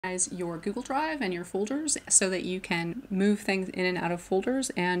your Google Drive and your folders so that you can move things in and out of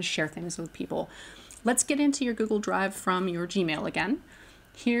folders and share things with people. Let's get into your Google Drive from your Gmail again.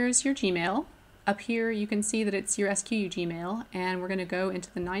 Here's your Gmail. Up here you can see that it's your SQU Gmail, and we're going to go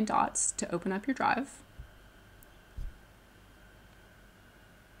into the 9 dots to open up your drive.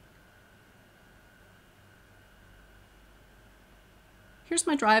 Here's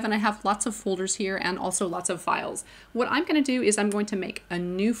my drive, and I have lots of folders here and also lots of files. What I'm going to do is I'm going to make a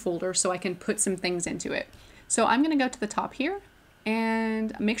new folder so I can put some things into it. So I'm going to go to the top here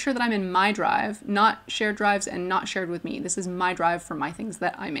and make sure that I'm in my drive, not shared drives and not shared with me. This is my drive for my things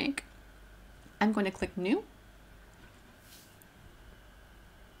that I make. I'm going to click New.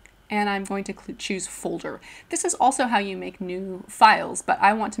 And I'm going to choose Folder. This is also how you make new files, but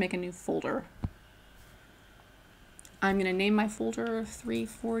I want to make a new folder. I'm going to name my folder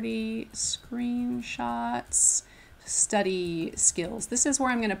 340 Screenshots Study Skills. This is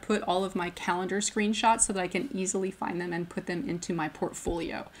where I'm going to put all of my calendar screenshots so that I can easily find them and put them into my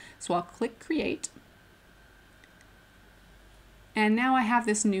portfolio. So I'll click Create. And now I have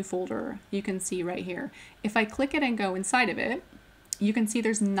this new folder you can see right here. If I click it and go inside of it, you can see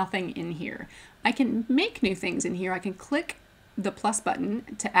there's nothing in here. I can make new things in here. I can click the plus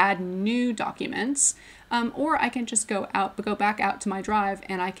button to add new documents, or I can just go back out to my drive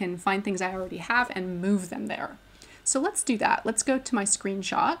and I can find things I already have and move them there. So let's do that. Let's go to my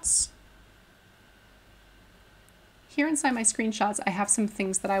screenshots. Here inside my screenshots, I have some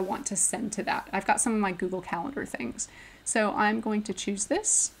things that I want to send to that. I've got some of my Google Calendar things. So I'm going to choose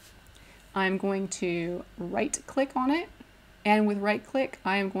this. I'm going to right click on it, and with right click,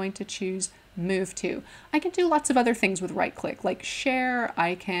 I am going to choose Move to. I can do lots of other things with right click, like share.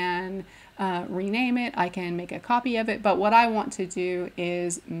 I can rename it. I can make a copy of it. But what I want to do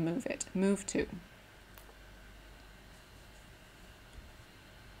is move it. Move to.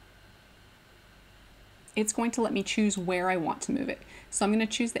 It's going to let me choose where I want to move it. So I'm going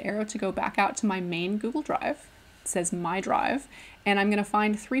to choose the arrow to go back out to my main Google Drive. It says My Drive. And I'm going to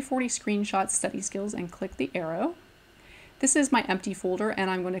find 340 Screenshots Study Skills and click the arrow. This is my empty folder, and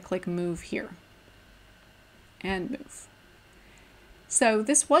I'm going to click Move here. And move. So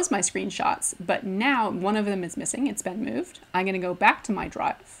this was my screenshots, but now one of them is missing. It's been moved. I'm going to go back to my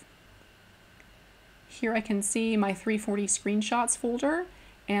drive. Here I can see my 340 Screenshots folder,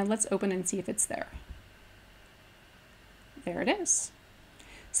 and let's open and see if it's there. There it is.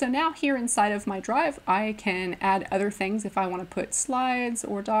 So now here inside of my drive, I can add other things if I want to put slides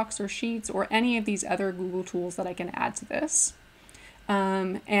or docs or sheets or any of these other Google tools that I can add to this.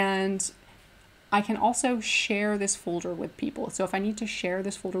 And I can also share this folder with people. So if I need to share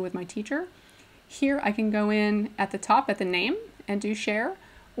this folder with my teacher, here I can go in at the top at the name and do share.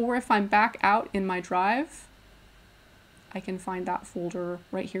 Or if I'm back out in my drive, I can find that folder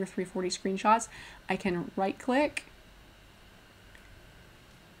right here, 340 Screenshots. I can right click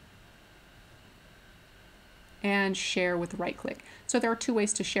and share with right click. So there are 2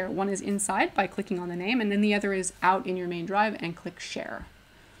 ways to share. One is inside by clicking on the name, and then the other is out in your main drive and click share.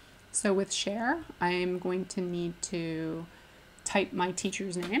 So with share, I'm going to need to type my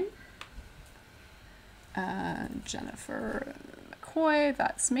teacher's name. Jennifer McCoy,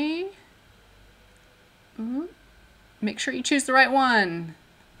 that's me. Make sure you choose the right one.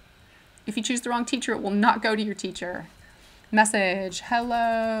 If you choose the wrong teacher, it will not go to your teacher. Message,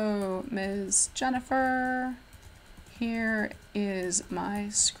 hello, Ms. Jennifer. Here is my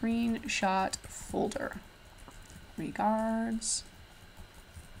screenshot folder. Regards,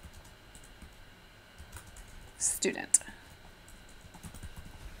 student.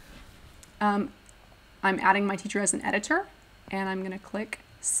 I'm adding my teacher as an editor, and I'm going to click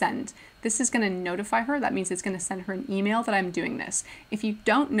send. This is going to notify her. That means it's going to send her an email that I'm doing this. If you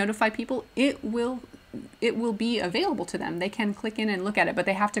don't notify people, it will be available to them. They can click in and look at it, but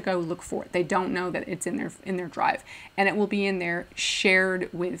they have to go look for it. They don't know that it's in their drive, and it will be in there shared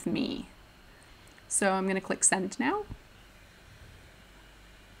with me. So I'm going to click send now.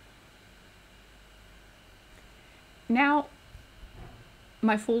 Now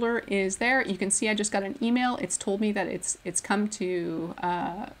my folder is there. You can see I just got an email. It's told me that it's come to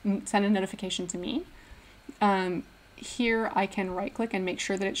send a notification to me. Here I can right click and make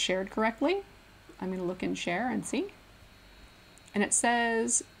sure that it's shared correctly. I'm going to look in share and see. And it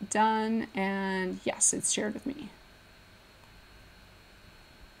says done, and yes, it's shared with me.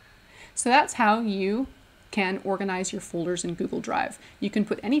 So that's how you can organize your folders in Google Drive. You can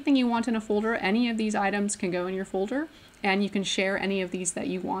put anything you want in a folder. Any of these items can go in your folder, and you can share any of these that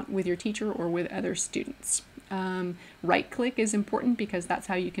you want with your teacher or with other students. Right click is important because that's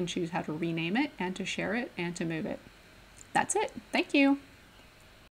how you can choose how to rename it and to share it and to move it. That's it. Thank you.